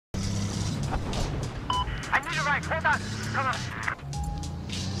right, hold on. Come on.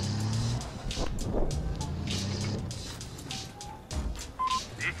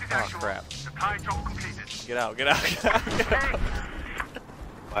 Oh crap. The tie job completed. Get out, get out, get out, get out.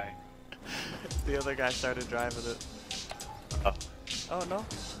 Why? The other guy started driving it. Oh. Oh no.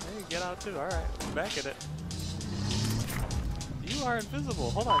 Hey, get out too. Alright, back at it. You are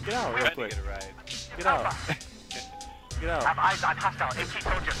invisible. Hold on, get out real quick. Get a ride. Get out. Get out. Have eyes on hostile AT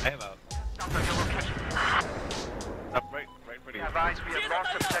soldiers. I am out. Don't know your location. Up right in front of you. Have eyes, we have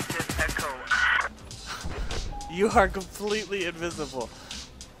lost objective Echo. You are completely invisible.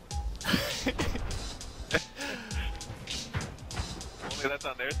 Only that's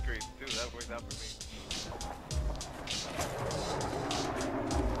on their screen too. That works out for me.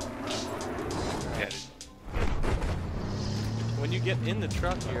 Yeah, when you get in the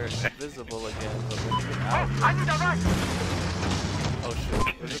truck, you're invisible again, but when you get out, I need a ride. oh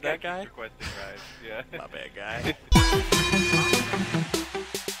shit, was it that guy? Requesting rides. Yeah. My bad guy.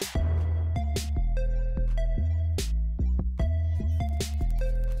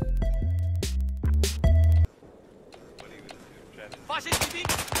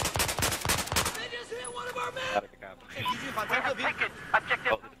 Out of the competition.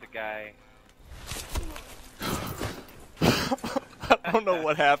 Objective. Oh, this is the guy. I don't know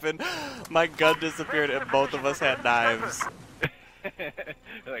what happened. My gun disappeared and both of us had knives.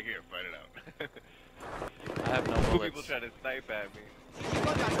 Like, here, fight it out. I have no Two bullets. people trying to snipe at me.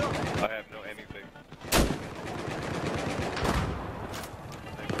 I have no anything.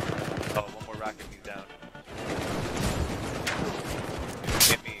 Oh, one more rocket, he's down.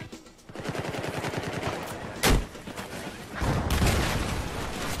 Hit me.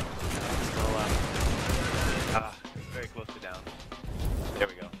 Ah, very close to down. There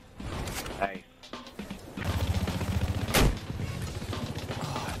we go. Nice.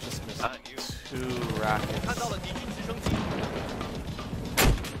 Oh, I just missed Not you. 2 rockets.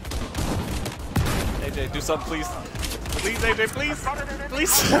 AJ, do something, please. Please, AJ, please.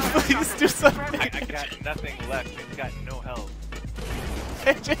 Please, please do something. I got nothing left. He's got no health.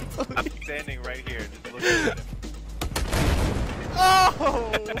 AJ, I'm please. standing right here, just looking at him.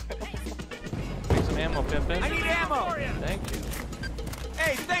 Oh! Take some ammo, Pimpin. I need ammo! Thank you.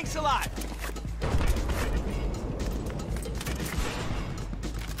 Hey, thanks a lot!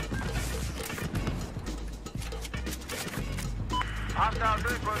 Hostile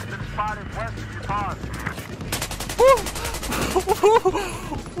vehicle has been spotted west of your pond.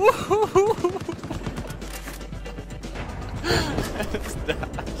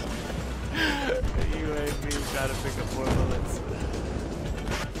 The UAV trying to pick up more bullets.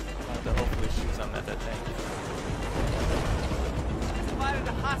 I'll have to hopefully shoot something at that tank. Spotted a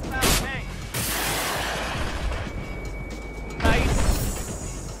hostile tank! Nice!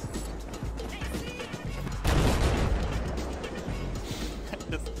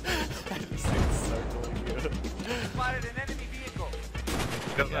 I just see it circling you. Spotted an enemy vehicle!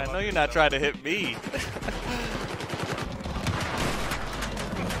 Yeah, I know you're not trying to hit me.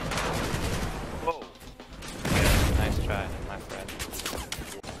 Whoa. Nice try, my friend.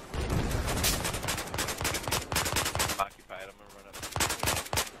 Occupied, I'm gonna run up.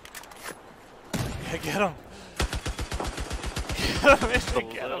 Yeah, get him. Get him, A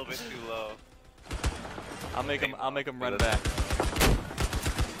get little him. bit too low. I'll make him run back.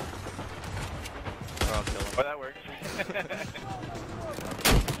 Or I'll kill him. Oh, that works.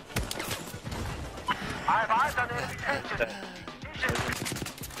 I have eyes on enemy tension.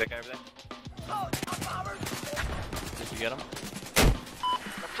 That guy over there? Did you get him?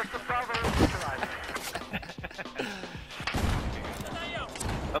 Objective Bravo is neutralized.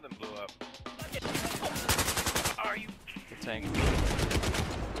 Something blew up. Are you? The tank.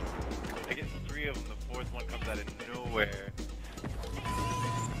 I get 3 of them. The 4th one comes out of nowhere.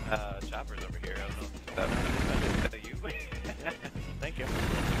 Chopper's over here. I don't know if that you. Thank you.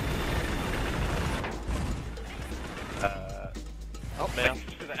 Oh, man.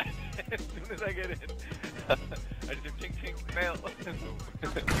 thanks for that. As soon as I get in, I just do ting ting mail.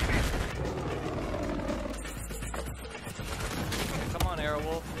 Come on,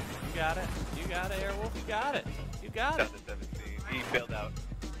 Airwolf. You got it. You got it, Airwolf. You got it. You got it. Down to 17. He failed out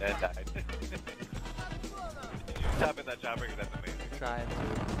and died. Stop in that chopper because that's amazing. Trying to.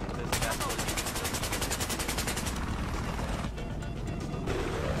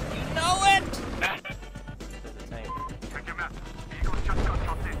 You know it! The tank. Check your map. Vehicle just got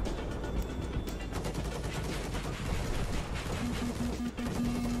shot in.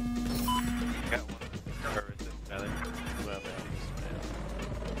 Got one. Terrorist another. Well,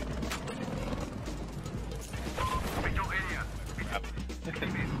 Visual area. Up.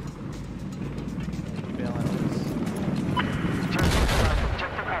 Bail out.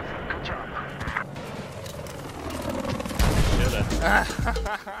 Oh,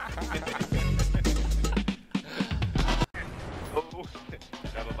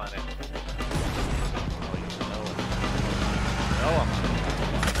 grab him on it. Oh, you know it. No, I'm on it.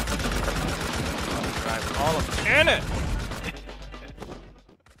 I'll drive all of them in it!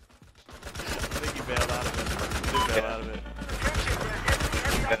 I think you bailed out of it. You bailed out of it.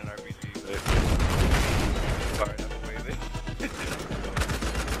 He's got an RPG, but far enough away that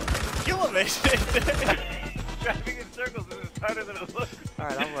Kill him, man! driving in circles is harder than it looks.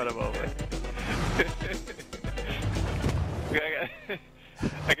 Alright, I'll run him over.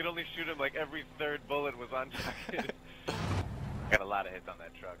 I could only shoot him like every third bullet was on target. Got a lot of hits on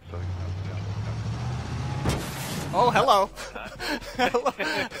that truck, so Oh, hello. Huh? Hello.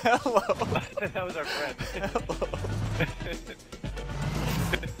 Hello. That was our friend. Hello.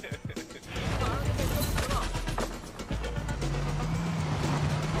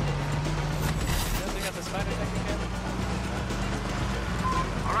 They got the spider deck again?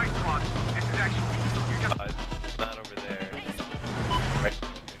 All right, squad. This is action. You just It's not over there. Right.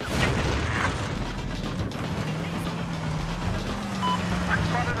 I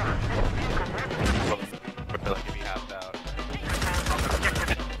spotted a vehicle. Well, like if he hopped out.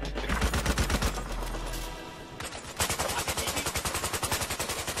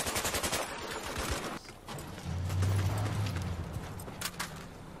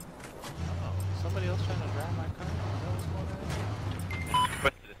 Oh, somebody else trying to drive my car? Is that what's going on?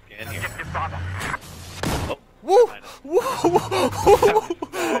 What's the scan here? Get your father. Oh, Woo! behind us. Woo!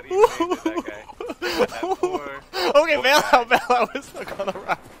 That guy. That four. Okay, bail out, bail out. We're stuck on the